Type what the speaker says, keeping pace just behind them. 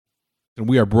And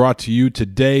we are brought to you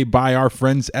today by our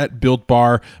friends at Built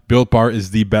Bar. Built Bar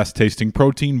is the best tasting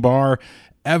protein bar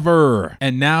ever.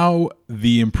 And now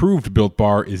the improved Built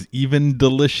Bar is even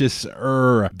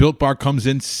deliciouser. Built Bar comes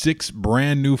in 6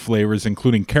 brand new flavors,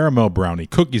 including caramel brownie,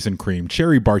 cookies and cream,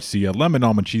 cherry barcia, lemon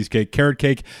almond cheesecake, carrot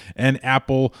cake, and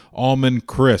apple almond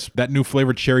crisp. That new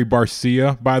flavor, cherry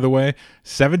barcia, by the way,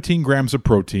 17 grams of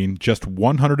protein, just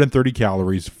 130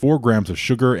 calories, 4 grams of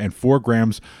sugar, and 4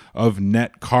 grams of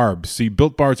net carbs. See,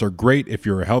 Built Bars are great if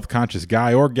you're a health-conscious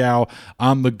guy or gal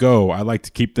on the go. I like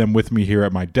to keep them with me here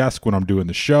at my desk when I'm doing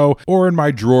the show or in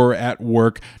my drawer at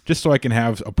work, just so I can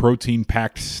have a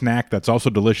protein-packed snack that's also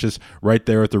delicious right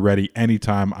there at the ready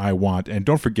anytime I want. And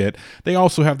don't forget, they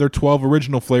also have their 12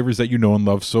 original flavors that you know and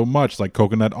love so much, like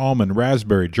coconut almond,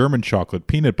 raspberry, German chocolate,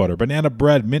 peanut butter, banana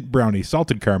bread, mint brownie,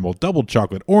 salted caramel, double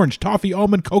chocolate, orange, toffee,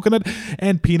 almond, coconut,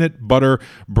 and peanut butter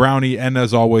brownie. And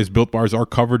as always, Built Bars are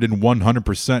covered in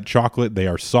 100% chocolate. They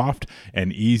are soft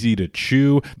and easy to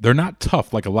chew. They're not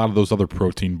tough like a lot of those other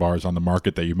protein bars on the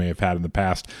market that you may have had in the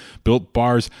past. Built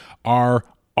Bars are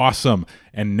awesome.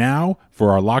 And now,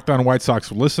 for our Locked On White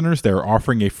Sox listeners, they're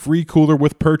offering a free cooler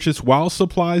with purchase while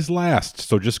supplies last.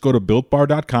 So just go to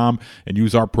BuiltBar.com and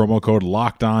use our promo code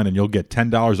LOCKEDON, and you'll get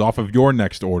 $10 off of your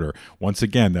next order. Once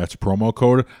again, that's promo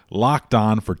code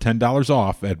LOCKEDON for $10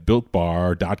 off at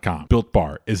BuiltBar.com. Built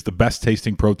Bar is the best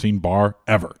tasting protein bar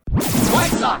ever.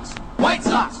 White Sox! White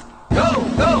Sox! Go,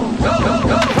 go, go, go,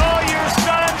 go! Call your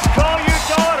sons, call your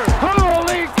daughters.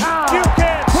 Holy cow! You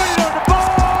can put it on the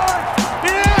board.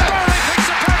 Yeah! It's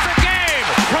a perfect game!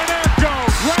 Konecto,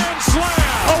 grand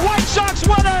slam. A White Sox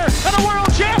winner and a world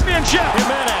championship!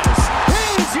 Jimenez,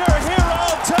 he's your hero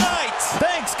tonight.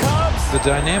 Thanks, Cubs. The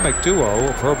dynamic duo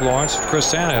of Herb Lawrence and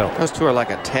Chris Tannehill. Those two are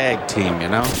like a tag team, you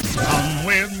know? Come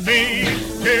with me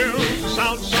to the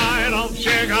south side of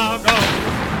Chicago.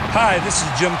 Hi, this is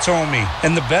Jim Thome,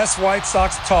 and the best White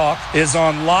Sox talk is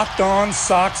on Locked On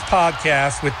Sox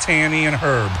podcast with Tanny and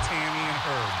Herb.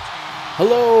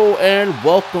 Hello and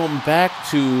welcome back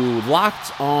to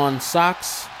Locked On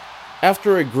Sox.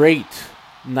 After a great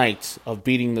night of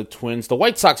beating the Twins, the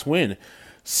White Sox win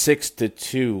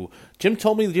 6-2. Jim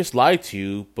told me to just lie to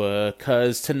you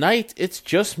because tonight it's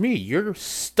just me. You're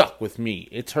stuck with me.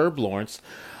 It's Herb Lawrence.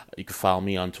 You can follow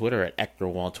me on Twitter at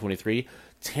EctorWall23.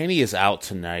 Tanny is out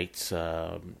tonight.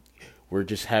 We're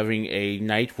just having a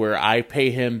night where I pay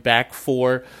him back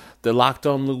for the Locked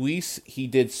On Luis. He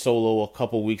did solo a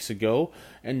couple weeks ago,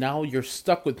 and now you're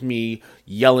stuck with me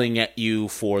yelling at you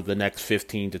for the next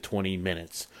 15 to 20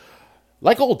 minutes.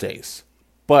 Like old days.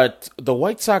 But the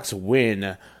White Sox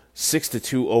win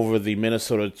 6-2 over the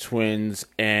Minnesota Twins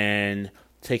and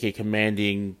take a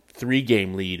commanding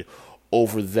 3-game lead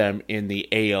over them in the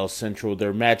AL Central.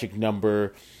 Their magic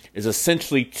number is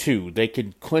essentially 2. They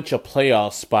could clinch a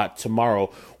playoff spot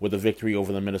tomorrow with a victory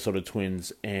over the Minnesota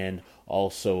Twins, and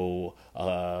also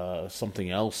something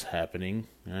else happening.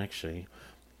 Actually,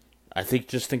 I think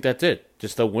that's it.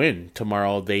 Just a win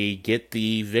tomorrow. They get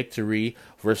the victory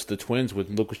versus the Twins with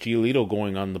Lucas Giolito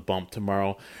going on the bump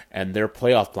tomorrow, and their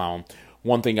playoff bound.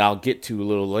 One thing I'll get to a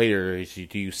little later is,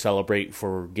 do you celebrate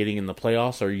for getting in the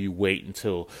playoffs, or you wait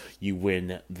until you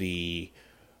win the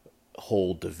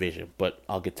whole division? But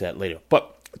I'll get to that later.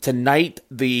 But tonight,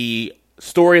 the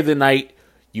story of the night,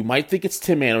 you might think it's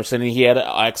Tim Anderson, and he had an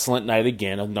excellent night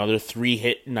again, another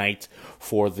 3-hit night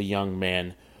for the young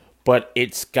man. But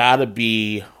it's got to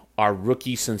be our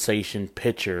rookie sensation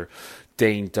pitcher,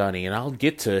 Dane Dunning, and I'll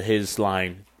get to his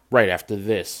line right after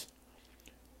this.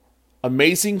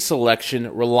 Amazing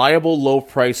selection, reliable low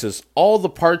prices, all the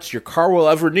parts your car will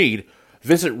ever need.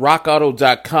 Visit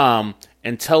rockauto.com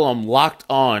and tell them Locked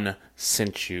On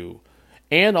sent you.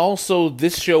 And also,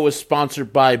 this show is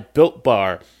sponsored by Built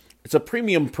Bar. It's a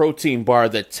premium protein bar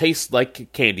that tastes like a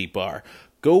candy bar.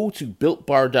 Go to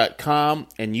BuiltBar.com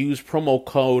and use promo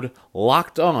code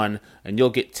LOCKEDON, and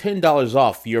you'll get $10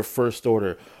 off your first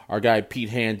order. Our guy Pete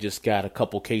Hand just got a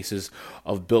couple cases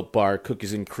of Built Bar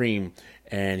cookies and cream,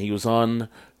 and he was on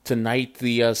tonight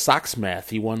the Sox Math.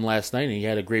 He won last night, and he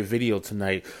had a great video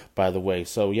tonight, by the way.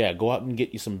 So, yeah, go out and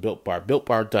get you some Built Bar.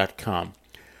 BuiltBar.com.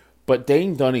 But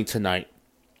Dane Dunning tonight,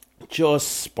 just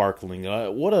sparkling.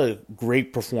 What a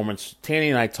great performance. Tanny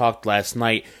and I talked last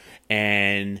night,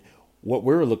 and what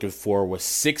we were looking for was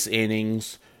 6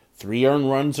 innings, 3 earned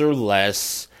runs or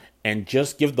less, and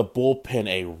just give the bullpen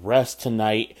a rest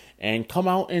tonight and come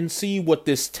out and see what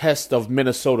this test of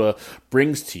Minnesota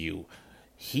brings to you.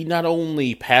 He not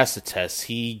only passed the test,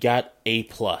 he got A+.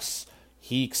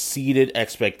 He exceeded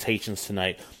expectations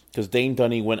tonight because Dane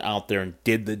Dunning went out there and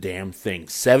did the damn thing.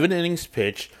 7 innings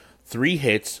pitched, 3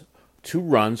 hits, 2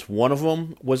 runs, one of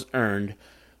them was earned,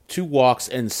 2 walks,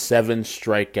 and 7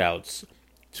 strikeouts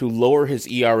to lower his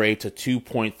ERA to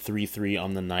 2.33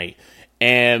 on the night.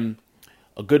 And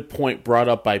a good point brought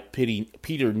up by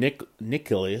Peter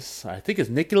Nicholas. I think it's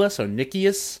Nicholas or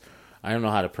Nikias. I don't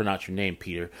know how to pronounce your name,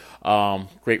 Peter.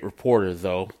 Great reporter,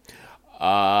 though.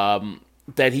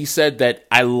 That he said that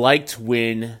I liked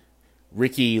when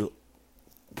Ricky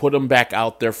put him back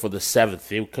out there for the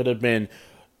 7th. It could have been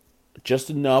just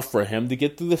enough for him to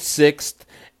get to the 6th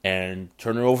and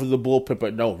turn it over to the bullpen.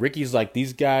 But no, Ricky's like,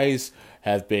 these guys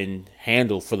have been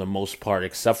handled for the most part,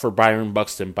 except for Byron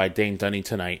Buxton by Dane Dunning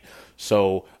tonight.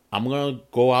 So I'm going to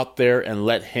go out there and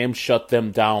let him shut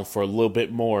them down for a little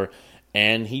bit more.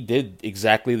 And he did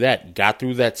exactly that. Got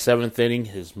through that 7th inning,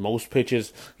 his most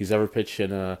pitches he's ever pitched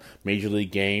in a major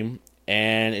league game.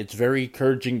 And it's very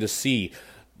encouraging to see.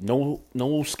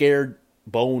 No scared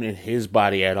bone in his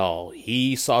body at all.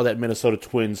 He saw that Minnesota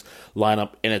Twins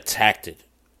lineup and attacked it.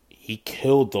 He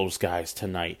killed those guys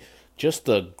tonight. Just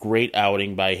a great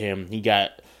outing by him. He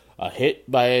got a hit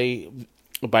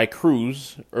by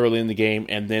Cruz early in the game,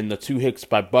 and then the 2 hits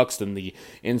by Buxton, the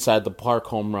inside the park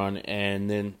home run, and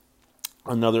then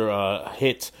another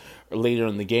hit later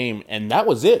in the game, and that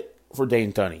was it for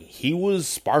Dane Dunning. He was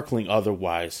sparkling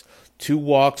otherwise. 2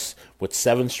 walks with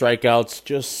 7 strikeouts,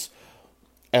 just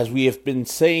as we have been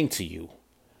saying to you.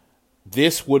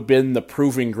 This would have been the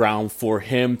proving ground for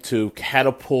him to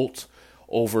catapult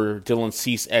over Dylan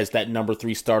Cease as that number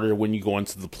 3 starter when you go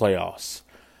into the playoffs.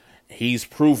 He's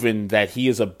proven that he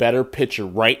is a better pitcher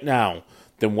right now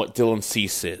than what Dylan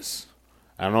Cease is.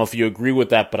 I don't know if you agree with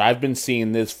that, but I've been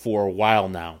seeing this for a while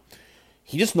now.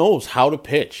 He just knows how to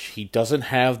pitch. He doesn't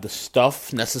have the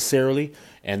stuff necessarily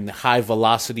and the high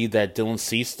velocity that Dylan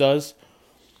Cease does,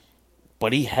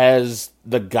 but he has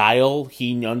the guile.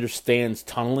 He understands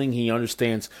tunneling. He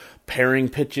understands pairing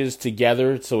pitches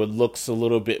together so it looks a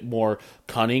little bit more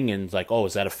cunning and like, oh,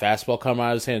 is that a fastball coming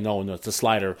out of his hand? No, it's a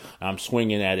slider. I'm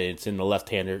swinging at it. It's in the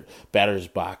left-hander batter's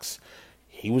box.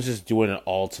 He was just doing it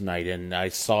all tonight, and I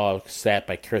saw a stat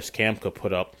by Chris Kamka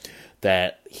put up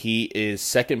that he is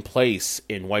second place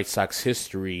in White Sox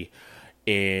history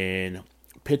in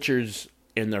pitchers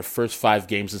in their first 5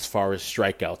 games as far as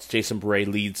strikeouts. Jason Bray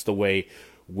leads the way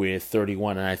with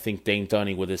 31, and I think Dane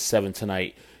Dunning with his 7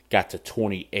 tonight got to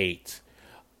 28,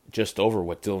 just over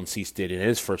what Dylan Cease did in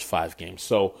his first 5 games.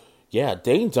 So, yeah,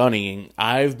 Dane Dunning,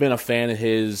 I've been a fan of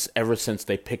his ever since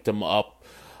they picked him up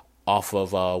off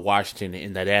of Washington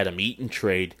in that Adam Eaton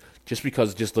trade, just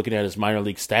because just looking at his minor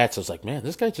league stats, I was like, man,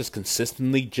 this guy's just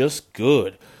consistently just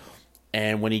good.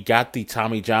 And when he got the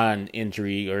Tommy John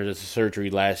injury or the surgery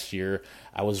last year,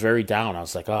 I was very down. I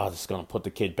was like, oh, this is going to put the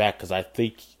kid back, because I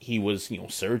think he was,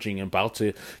 surging and about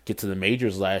to get to the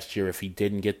majors last year if he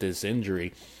didn't get this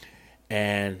injury.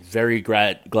 And very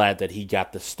glad that he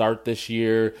got the start this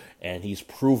year, and he's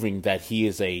proving that he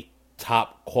is a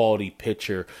top quality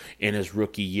pitcher in his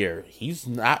rookie year. He's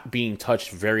not being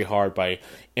touched very hard by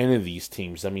any of these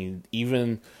teams. I mean,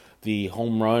 even the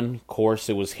home run course,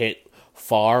 it was hit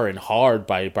far and hard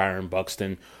by Byron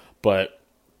Buxton, but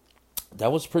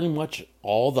that was pretty much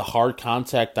all the hard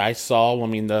contact I saw. I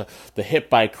mean, the hit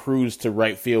by Cruz to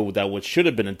right field, that should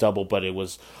have been a double, but it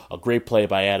was a great play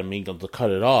by Adam Engel to cut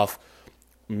it off.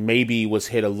 Maybe was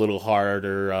hit a little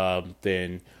harder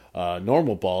than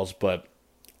normal balls, but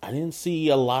I didn't see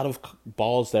a lot of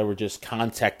balls that were just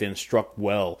contact and struck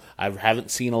well. I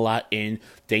haven't seen a lot in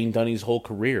Dane Dunning's whole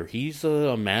career. He's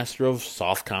a master of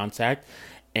soft contact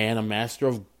and a master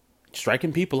of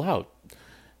striking people out.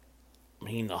 I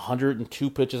mean, 102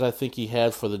 pitches I think he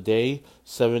had for the day,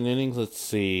 7 innings. Let's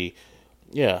see.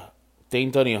 Yeah, Dane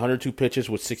Dunning, 102 pitches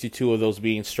with 62 of those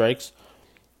being strikes.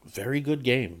 Very good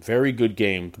game. Very good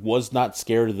game. Was not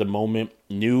scared of the moment.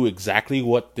 Knew exactly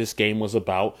what this game was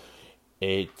about.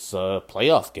 It's a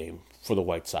playoff game for the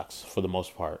White Sox for the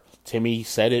most part. Timmy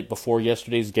said it before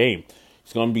yesterday's game.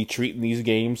 He's going to be treating these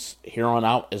games here on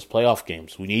out as playoff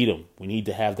games. We need them. We need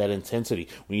to have that intensity.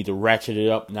 We need to ratchet it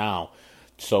up now.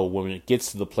 So when it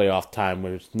gets to the playoff time,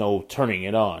 there's no turning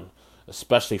it on,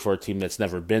 especially for a team that's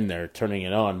never been there. Turning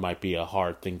it on might be a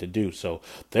hard thing to do. So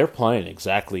they're playing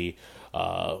exactly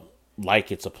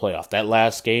like it's a playoff. That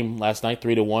last game last night,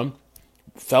 3-1,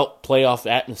 felt playoff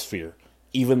atmosphere,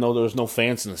 even though there was no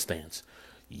fans in the stands.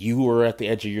 You were at the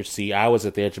edge of your seat. I was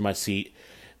at the edge of my seat.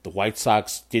 The White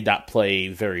Sox did not play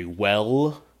very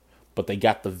well, but they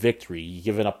got the victory,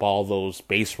 giving up all those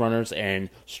base runners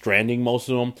and stranding most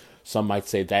of them. Some might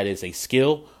say that is a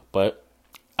skill, but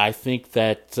I think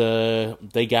that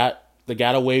they got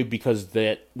away because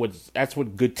that's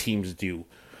what good teams do.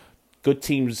 Good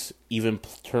teams even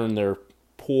turn their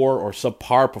poor or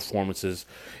subpar performances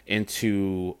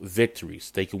into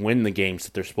victories. They can win the games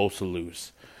that they're supposed to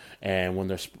lose. And when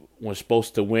they're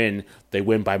supposed to win, they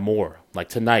win by more. Like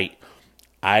tonight,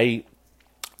 I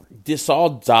just saw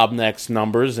Dobnek's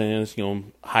numbers, and it's,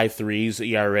 high threes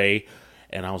ERA,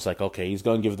 and I was like, okay, he's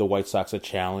going to give the White Sox a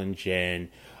challenge, and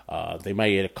they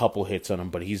might get a couple hits on him,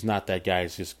 but he's not that guy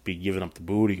who's just be giving up the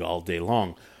booty all day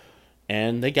long.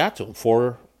 And they got to him.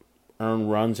 4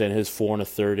 earned runs in his 4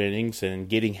 1/3 innings, and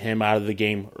getting him out of the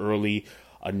game early,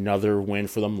 another win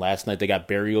for them. Last night they got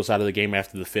Berrios out of the game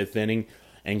after the 5th inning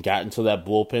and got into that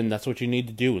bullpen. That's what you need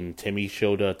to do. And Timmy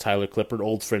showed Tyler Clippard,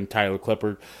 old friend Tyler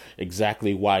Clippard,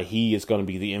 exactly why he is going to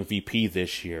be the MVP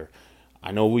this year.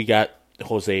 I know we got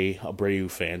Jose Abreu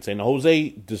fans, and Jose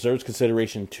deserves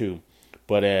consideration too.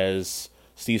 But as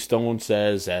Steve Stone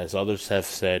says, as others have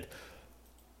said,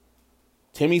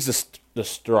 Timmy's the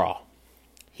straw.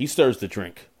 He stirs the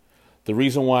drink. The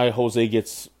reason why Jose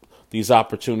gets these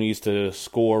opportunities to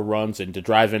score runs and to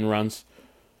drive in runs,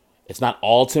 it's not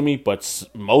all Timmy, but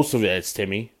most of it is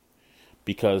Timmy,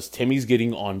 because Timmy's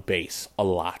getting on base a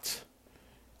lot.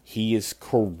 He is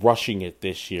crushing it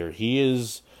this year. He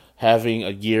is having a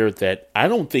year that I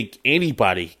don't think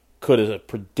anybody could have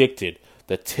predicted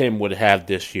that Tim would have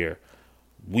this year.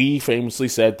 We famously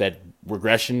said that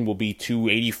regression will be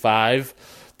 285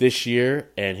 this year,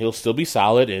 and he'll still be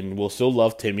solid, and we'll still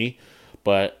love Timmy,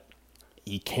 but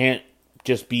he can't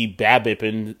just be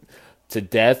BABIPing to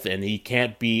death, and he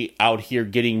can't be out here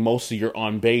getting most of your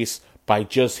on base by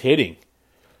just hitting.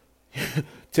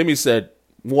 Timmy said,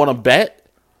 want to bet?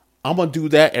 I'm going to do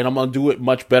that, and I'm going to do it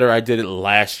much better. I did it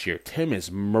last year. Tim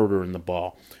is murdering the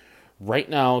ball. Right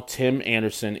now, Tim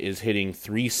Anderson is hitting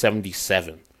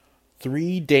 377.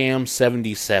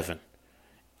 377.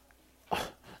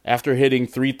 After hitting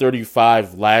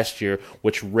 335 last year,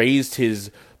 which raised his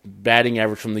batting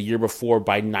average from the year before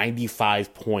by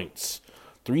 95 points.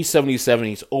 377,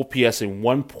 he's OPS in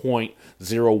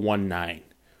 1.019.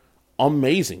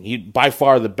 Amazing. He by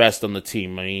far the best on the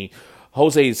team. I mean,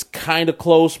 Jose is kind of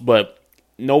close, but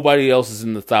nobody else is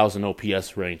in the 1,000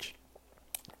 OPS range.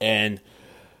 And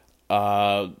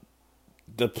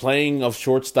the playing of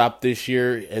shortstop this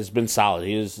year has been solid.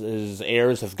 His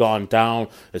errors have gone down.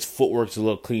 His footwork's a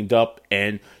little cleaned up.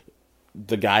 And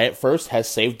the guy at first has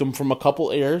saved him from a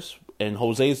couple errors. And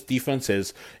Jose's defense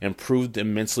has improved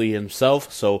immensely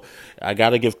himself. So I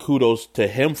got to give kudos to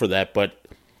him for that. But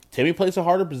Timmy plays a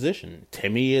harder position.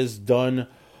 Timmy has done,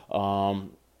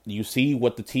 you see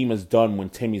what the team has done when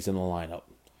Timmy's in the lineup.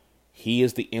 He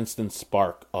is the instant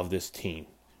spark of this team.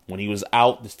 When he was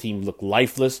out, this team looked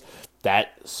lifeless.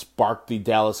 That sparked the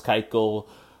Dallas Keuchel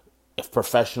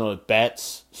professional at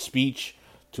bats speech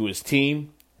to his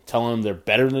team, telling them they're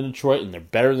better than Detroit and they're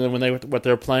better than what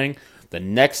they're playing. The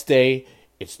next day,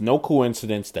 it's no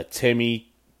coincidence that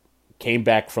Timmy came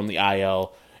back from the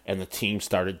IL and the team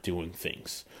started doing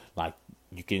things. Like,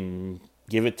 you can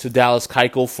give it to Dallas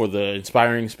Keuchel for the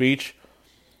inspiring speech.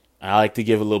 I like to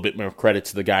give a little bit more credit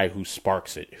to the guy who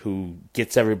sparks it, who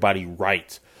gets everybody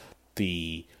right.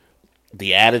 The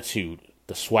attitude,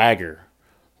 the swagger,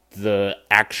 the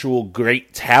actual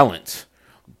great talent,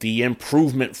 the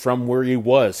improvement from where he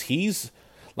was. He's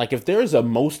like, if there's a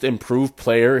most improved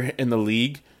player in the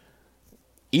league,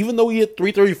 even though he hit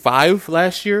 335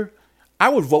 last year, I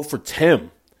would vote for Tim.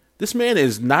 This man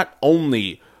is not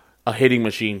only a hitting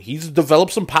machine, he's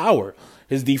developed some power.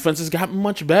 His defense has gotten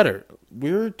much better.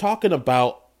 We're talking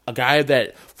about a guy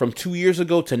that from 2 years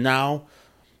ago to now,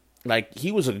 like,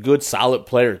 he was a good, solid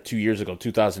player 2 years ago,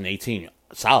 2018.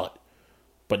 Solid.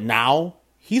 But now,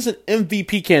 he's an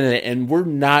MVP candidate, and we're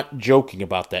not joking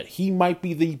about that. He might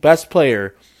be the best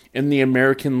player in the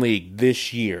American League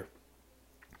this year.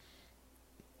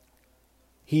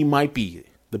 He might be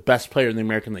the best player in the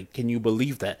American League. Can you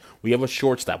believe that? We have a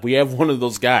shortstop. We have one of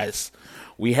those guys.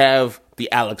 We have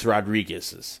the Alex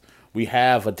Rodriguez's. We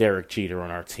have a Derek Jeter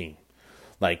on our team.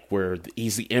 Like, where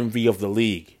he's the envy of the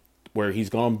league, where he's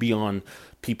going to be on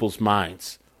people's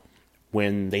minds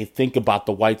when they think about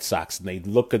the White Sox and they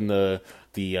look in the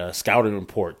scouting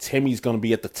report. Timmy's going to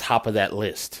be at the top of that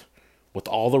list. With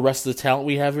all the rest of the talent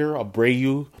we have here,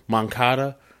 Abreu,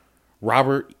 Moncada,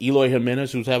 Robert, Eloy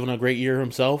Jimenez, who's having a great year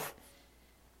himself,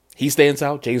 he stands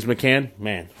out. James McCann,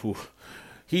 man,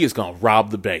 he is going to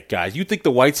rob the bank, guys. You think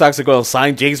the White Sox are going to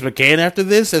sign James McCann after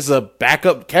this as a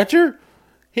backup catcher?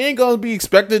 He ain't going to be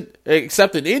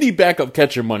accepting any backup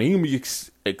catcher money. He's going to be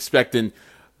expecting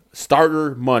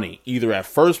starter money, either at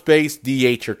first base,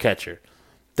 DH, or catcher.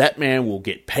 That man will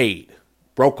get paid.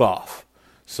 Broke off.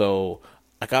 So,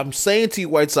 like I'm saying to you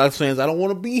White Sox fans, I don't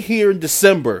want to be here in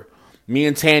December, me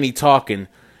and Tanny talking,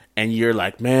 and you're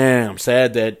like, man, I'm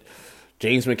sad that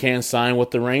James McCann signed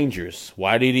with the Rangers.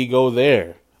 Why did he go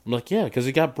there? I'm like, yeah, because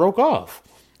he got broke off.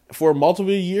 For a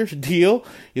multiple-year deal,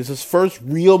 it's his first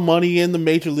real money in the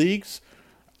major leagues.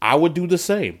 I would do the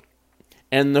same.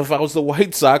 And if I was the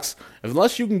White Sox,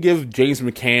 unless you can give James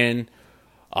McCann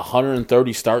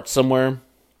 130 starts somewhere,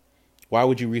 why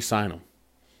would you re-sign him?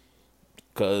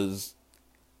 Because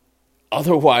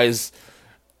otherwise,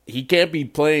 he can't be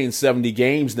playing 70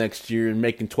 games next year and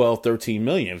making 12, 13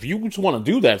 million. If you just want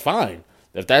to do that, fine.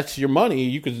 If that's your money,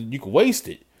 you could waste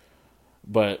it.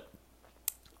 But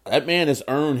that man has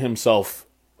earned himself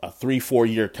a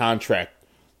 3-4 year contract,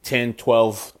 10,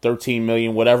 12, 13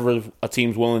 million, whatever a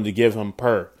team's willing to give him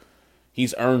per.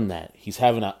 He's earned that. He's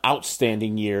having an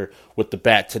outstanding year with the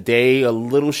bat. Today, a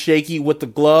little shaky with the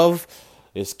glove.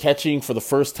 Is catching for the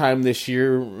first time this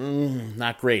year.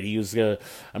 Not great. He was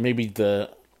maybe the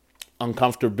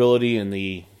uncomfortability and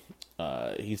the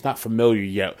he's not familiar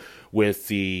yet with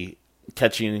the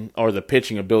catching or the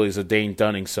pitching abilities of Dane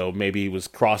Dunning, so maybe he was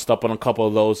crossed up on a couple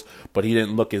of those, but he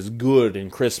didn't look as good and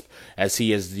crisp as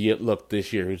he has looked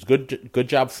this year. He was good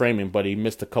job framing, but he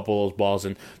missed a couple of those balls,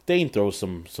 and Dane throws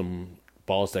some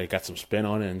balls that got some spin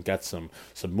on it and got some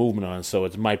movement on it, so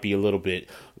it might be a little bit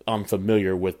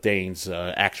unfamiliar with Dane's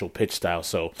actual pitch style.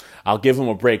 So I'll give him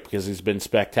a break because he's been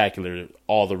spectacular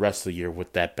all the rest of the year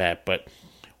with that bat. But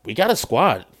we got a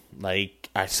squad. Like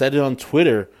I said it on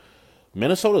Twitter,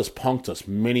 Minnesota's punked us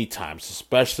many times,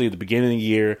 especially at the beginning of the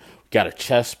year. Got a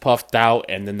chest puffed out,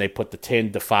 and then they put the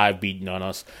 10-5 beating on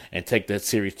us and take that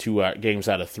series 2 games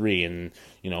out of 3, and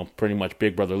pretty much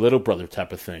big brother, little brother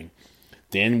type of thing.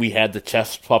 Then we had the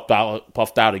chest puffed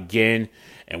out again,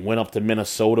 and went up to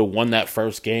Minnesota, won that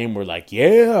first game. We're like,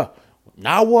 yeah,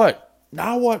 now what?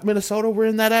 Now what, Minnesota? We're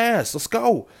in that ass. Let's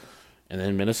go. And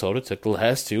then Minnesota took the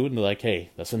last 2, and they're like,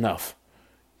 hey, that's enough.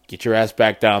 Get your ass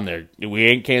back down there. We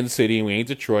ain't Kansas City, and we ain't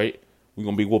Detroit. We're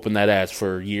going to be whooping that ass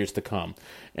for years to come.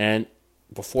 And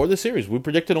before the series, we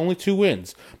predicted only 2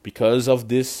 wins because of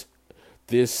this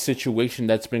situation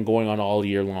that's been going on all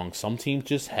year long. Some teams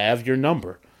just have your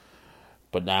number.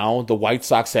 But now the White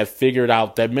Sox have figured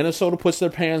out that Minnesota puts their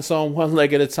pants on one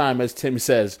leg at a time, as Tim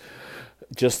says,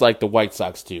 just like the White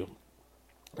Sox do.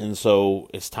 And so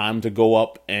it's time to go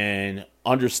up and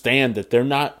understand that they're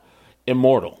not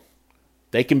immortal.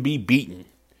 They can be beaten.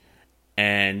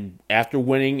 And after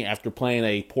playing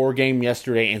a poor game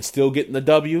yesterday and still getting the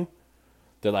W,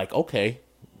 they're like, okay,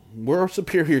 we're a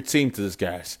superior team to these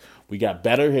guys. We got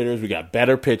better hitters. We got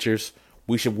better pitchers.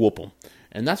 We should whoop them.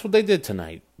 And that's what they did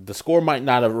tonight. The score might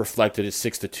not have reflected it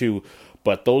 6-2,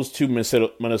 but those 2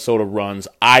 Minnesota runs,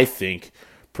 I think,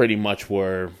 pretty much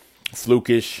were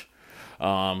flukish.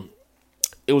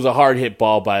 It was a hard hit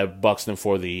ball by Buxton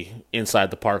for the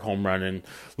inside the park home run, and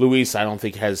Luis, I don't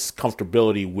think, has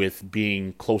comfortability with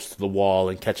being close to the wall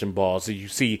and catching balls. So you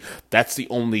see, that's the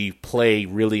only play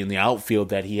really in the outfield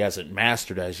that he hasn't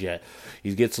mastered as yet.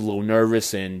 He gets a little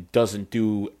nervous and doesn't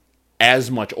do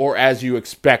as much or as you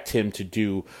expect him to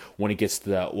do when he gets to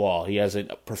that wall. He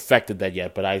hasn't perfected that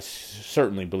yet, but I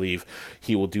certainly believe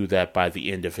he will do that by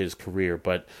the end of his career.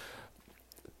 But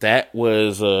that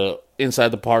was inside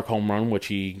the park home run, which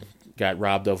he got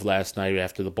robbed of last night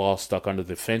after the ball stuck under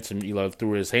the fence and Eli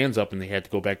threw his hands up and they had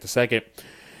to go back to second.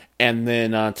 And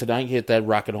then tonight he hit that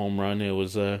rocket home run. It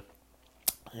was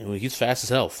he's fast as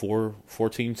hell,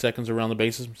 14 seconds around the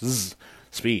bases, Zzz,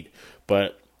 speed,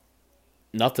 but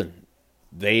nothing.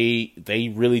 They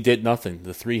really did nothing.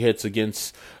 The 3 hits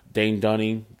against Dane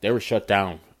Dunning, they were shut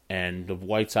down. And the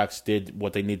White Sox did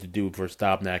what they need to do for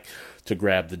Stopnack to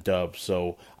grab the dub.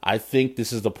 So I think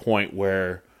this is the point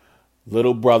where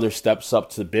little brother steps up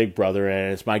to the big brother.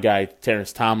 And as my guy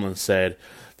Terrence Tomlin said,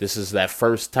 this is that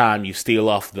first time you steal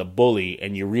off the bully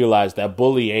and you realize that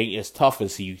bully ain't as tough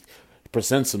as he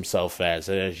presents himself as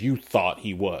you thought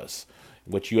he was,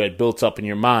 what you had built up in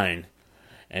your mind.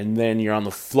 And then you're on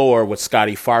the floor with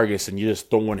Scotty Fargas and you're just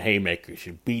throwing haymakers.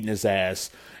 You're beating his ass.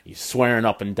 You're swearing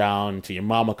up and down until your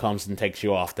mama comes and takes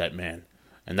you off that man.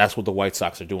 And that's what the White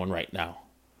Sox are doing right now.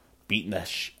 Beating the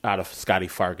out of Scotty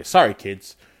Fargas. Sorry,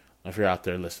 kids, if you're out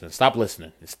there listening. Stop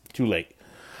listening. It's too late.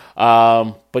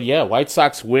 But yeah, White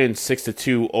Sox win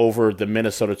 6-2 over the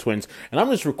Minnesota Twins. And I'm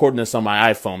just recording this on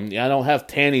my iPhone. I don't have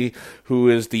Tanny, who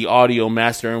is the audio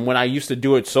master. And when I used to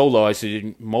do it solo, I used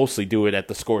to mostly do it at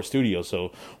the Score Studio.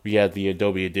 So we had the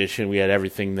Adobe Edition. We had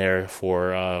everything there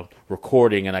for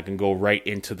recording, and I can go right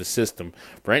into the system.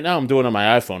 But right now I'm doing it on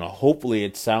my iPhone. Hopefully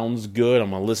it sounds good.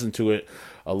 I'm going to listen to it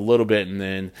a little bit and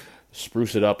then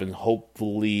spruce it up and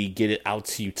hopefully get it out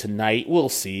to you tonight. We'll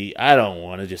see. I don't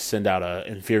want to just send out an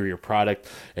inferior product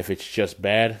if it's just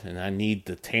bad, and I need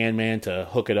the Tan Man to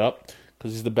hook it up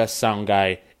because he's the best sound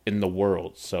guy in the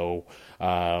world. So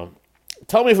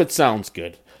tell me if it sounds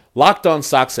good.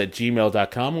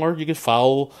 LockedOnSox@gmail.com, or you can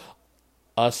follow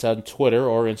us on Twitter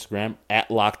or Instagram at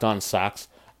LockedOnSox.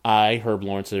 Herb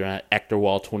Lawrence, are at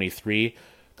Ectorwall23.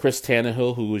 Chris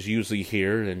Tannehill, who is usually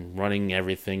here and running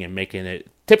everything and making it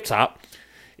tip-top,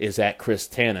 is at Chris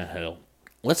Tannehill.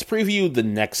 Let's preview the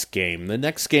next game. The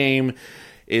next game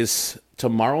is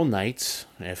tomorrow night,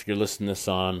 if you're listening to this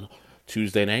on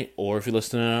Tuesday night, or if you're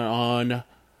listening on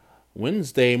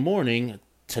Wednesday morning,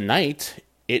 tonight,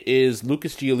 it is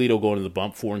Lucas Giolito going to the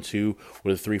bump, 4-2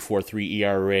 with a 3.43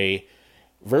 ERA,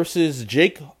 versus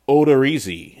Jake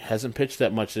Odorizzi. Hasn't pitched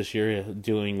that much this year,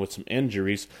 dealing with some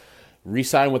injuries.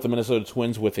 Re-signed with the Minnesota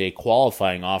Twins with a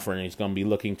qualifying offer, and he's going to be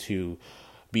looking to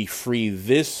be free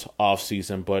this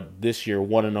offseason, but this year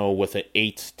 1-0 with an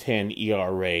 8.10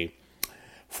 ERA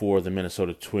for the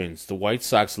Minnesota Twins. The White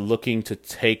Sox looking to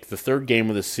take the third game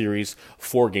of the series,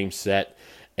 4-game set,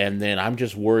 and then I'm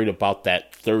just worried about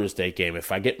that Thursday game.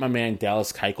 If I get my man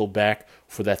Dallas Keuchel back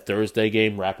for that Thursday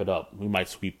game, wrap it up. We might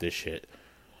sweep this shit.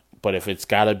 But if it's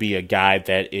got to be a guy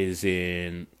that is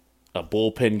in a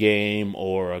bullpen game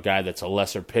or a guy that's a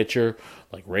lesser pitcher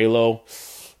like Raylo,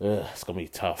 it's going to be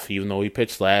tough. Even though he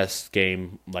pitched last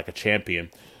game like a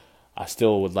champion, I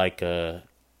still would like a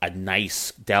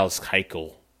nice Dallas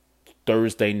Keuchel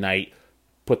Thursday night,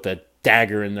 put the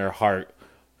dagger in their heart,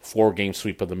 4-game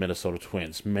sweep of the Minnesota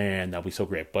Twins. Man, that'd be so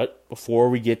great. But before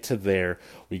we get to there,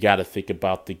 we got to think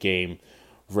about the game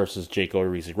versus Jake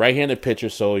Odorizzi. Right-handed pitcher,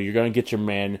 so you're going to get your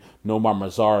man Nomar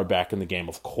Mazara back in the game,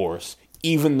 of course.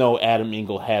 Even though Adam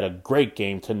Engel had a great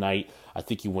game tonight, I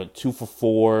think he went 2 for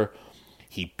 4.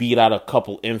 He beat out a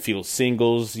couple infield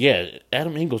singles. Yeah,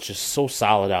 Adam Engel's just so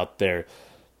solid out there,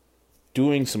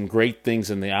 doing some great things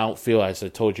in the outfield. As I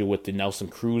told you, with the Nelson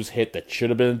Cruz hit that should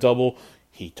have been a double,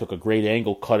 he took a great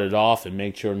angle, cut it off, and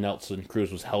made sure Nelson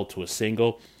Cruz was held to a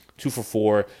single. 2 for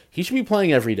 4. He should be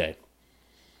playing every day.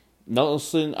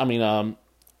 Nomar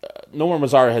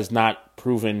Mazara has not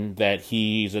proven that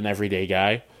he's an everyday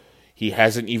guy. He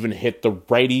hasn't even hit the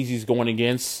righties he's going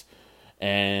against,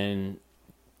 and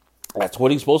that's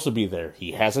what he's supposed to be there.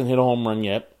 He hasn't hit a home run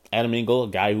yet. Adam Engel, a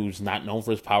guy who's not known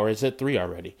for his power, has hit 3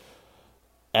 already.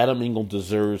 Adam Engel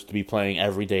deserves to be playing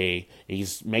every day. He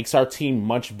makes our team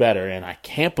much better, and I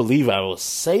can't believe I was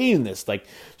saying this. Like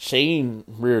Shane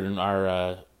Reardon,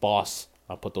 our boss,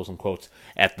 I'll put those in quotes,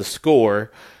 at The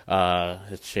Score,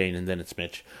 it's Shane and then it's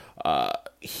Mitch,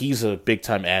 he's a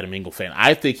big-time Adam Engel fan.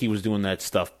 I think he was doing that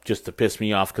stuff just to piss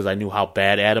me off because I knew how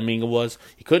bad Adam Engel was.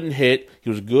 He couldn't hit. He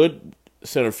was a good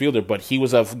center fielder, but he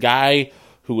was a guy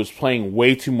who was playing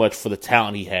way too much for the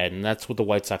talent he had, and that's what the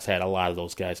White Sox had, a lot of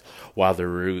those guys, while they're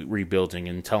rebuilding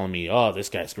and telling me, oh, this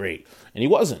guy's great. And he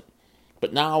wasn't.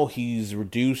 But now he's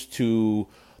reduced to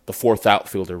the fourth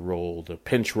outfielder role, the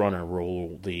pinch runner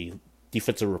role, the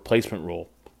defensive replacement role.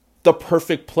 The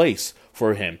perfect place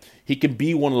for him. He could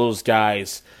be one of those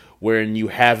guys when you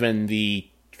have in the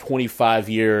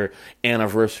 25-year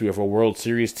anniversary of a World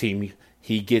Series team,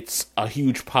 he gets a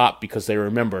huge pop because they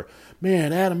remember,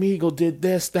 man, Adam Engel did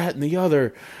this, that, and the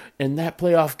other in that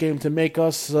playoff game to make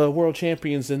us world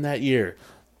champions in that year.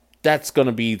 That's going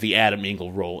to be the Adam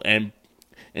Engel role. And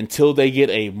until they get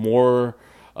a more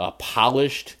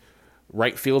polished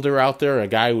right fielder out there, a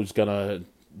guy who's going to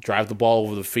drive the ball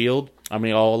over the field,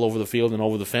 all over the field and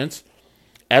over the fence,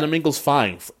 Adam Engel's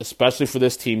fine, especially for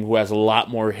this team who has a lot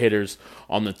more hitters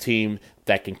on the team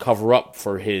that can cover up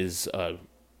for his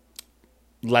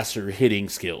lesser hitting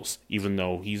skills, even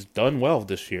though he's done well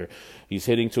this year. He's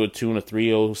hitting to a tune of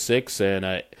 306 and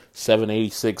a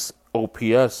 786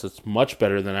 OPS. It's much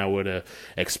better than I would have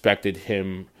expected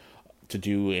him to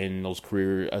do in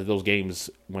those games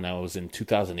when I was in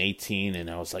 2018, and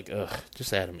I was like, ugh,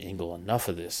 just Adam Engel, enough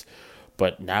of this.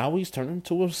 But now he's turned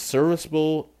into a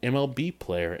serviceable MLB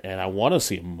player, and I want to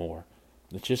see him more.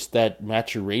 It's just that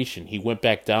maturation. He went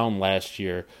back down last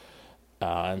year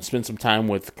and spent some time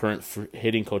with current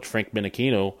hitting coach Frank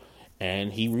Menechino,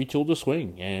 and he retooled the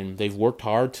swing. And they've worked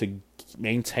hard to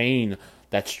maintain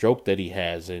that stroke that he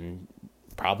has, and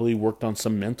probably worked on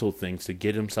some mental things to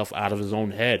get himself out of his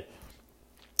own head.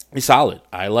 He's solid.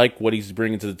 I like what he's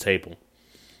bringing to the table.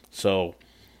 So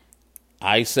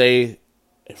I say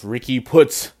if Ricky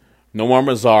puts Nomar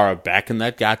Mazara back in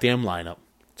that goddamn lineup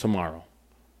tomorrow,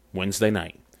 Wednesday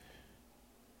night,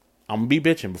 I'm going to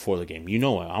be bitching before the game. You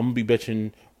know it. I'm going to be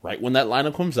bitching right when that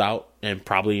lineup comes out and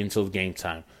probably until the game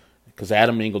time. because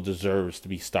Adam Engel deserves to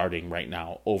be starting right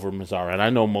now over Mazara. And I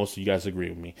know most of you guys agree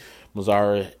with me.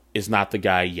 Mazara is not the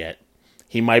guy yet.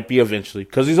 He might be eventually,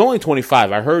 because he's only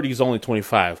 25. I heard he's only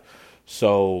 25.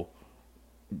 So,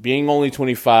 being only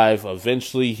 25,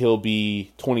 eventually he'll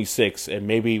be 26, and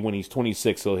maybe when he's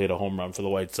 26, he'll hit a home run for the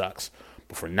White Sox.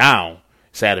 But for now,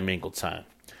 it's Adam Engel time.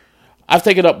 I've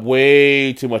taken up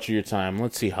way too much of your time.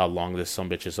 Let's see how long this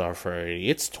sumbitches are for.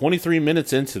 It's 23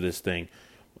 minutes into this thing,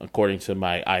 according to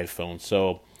my iPhone.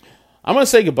 So I'm going to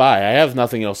say goodbye. I have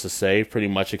nothing else to say, pretty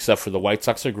much, except for the White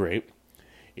Sox are great.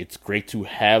 It's great to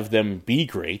have them be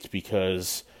great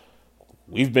because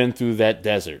we've been through that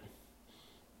desert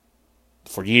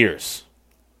for years.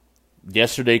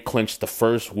 Yesterday clinched the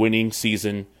first winning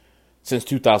season since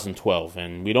 2012,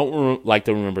 and we don't like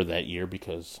to remember that year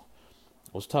because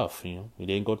it was tough. We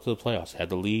didn't go to the playoffs. Had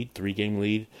the lead, 3-game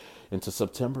lead into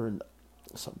September, and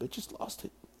some bitches lost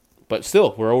it. But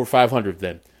still, we're over 500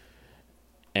 then.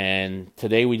 And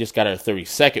today we just got our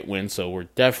 32nd win, so we're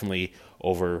definitely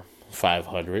over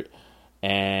 500.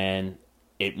 And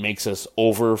it makes us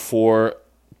over for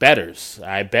bettors.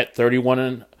 I bet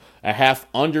 31.5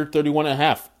 under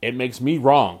 31.5. It makes me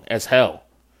wrong as hell.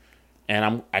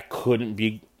 And I couldn't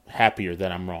be happier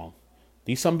that I'm wrong.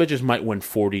 These some bitches might win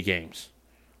 40 games.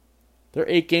 They're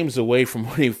 8 games away from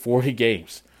winning 40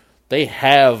 games. They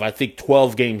have, I think,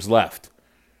 12 games left.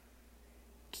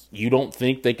 You don't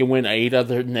think they can win 8 of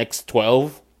their next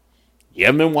 12? You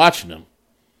haven't been watching them.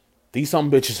 These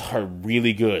some bitches are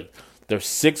really good. They're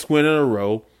 6 wins in a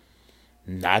row.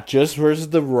 Not just versus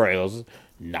the Royals.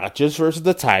 Not just versus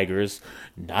the Tigers.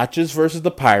 Not just versus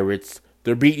the Pirates.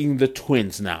 They're beating the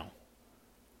Twins now.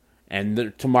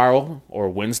 And tomorrow, or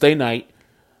Wednesday night,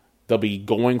 they'll be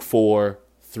going for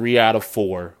 3 out of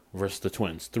 4 versus the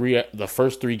Twins. The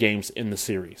first 3 games in the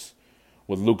series,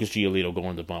 with Lucas Giolito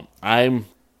going to bump. I'm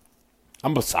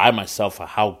beside myself for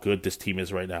how good this team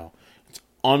is right now. It's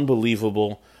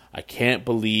unbelievable. I can't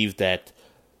believe that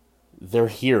they're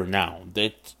here now.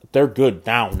 They're good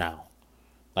now.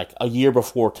 Like a year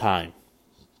before time.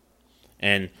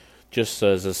 And just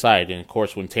as a side, and of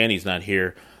course when Tanny's not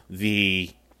here,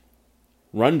 the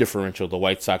run differential the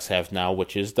White Sox have now,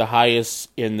 which is the highest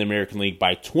in the American League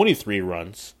by 23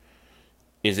 runs,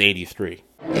 is 83.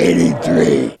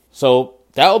 83. So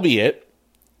that'll be it.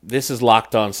 This is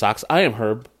Locked On Sox. I am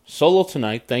Herb. Solo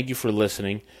tonight. Thank you for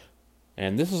listening.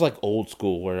 And this is like old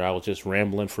school where I was just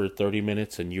rambling for 30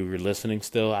 minutes and you were listening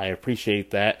still. I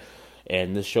appreciate that.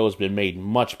 And this show has been made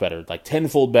much better, like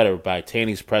tenfold better by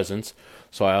Tanny's presence.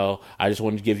 So I just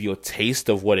wanted to give you a taste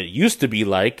of what it used to be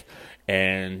like.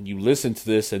 And you listen to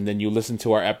this, and then you listen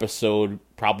to our episode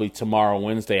probably tomorrow,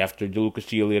 Wednesday, after Lucas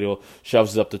Giolito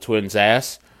shoves up the Twins'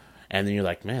 ass. And then you're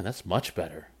like, man, that's much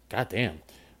better. God damn.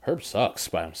 Herb sucks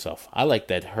by himself. I like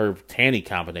that Herb-Tanny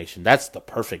combination. That's the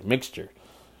perfect mixture.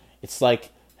 It's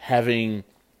like having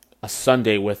a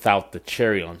sundae without the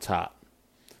cherry on top.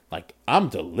 Like, I'm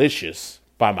delicious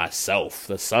by myself,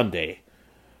 the sundae.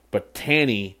 But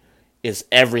Tanny is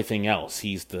everything else.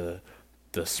 He's the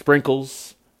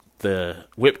sprinkles, the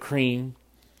whipped cream,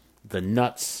 the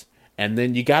nuts, and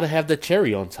then you got to have the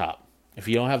cherry on top. If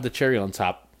you don't have the cherry on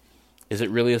top, is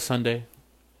it really a sundae?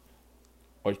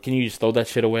 Or can you just throw that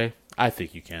shit away? I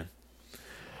think you can.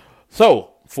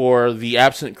 So, for the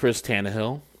absent Chris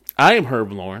Tannehill, I am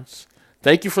Herb Lawrence.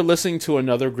 Thank you for listening to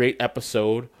another great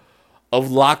episode of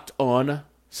Locked On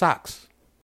Sox.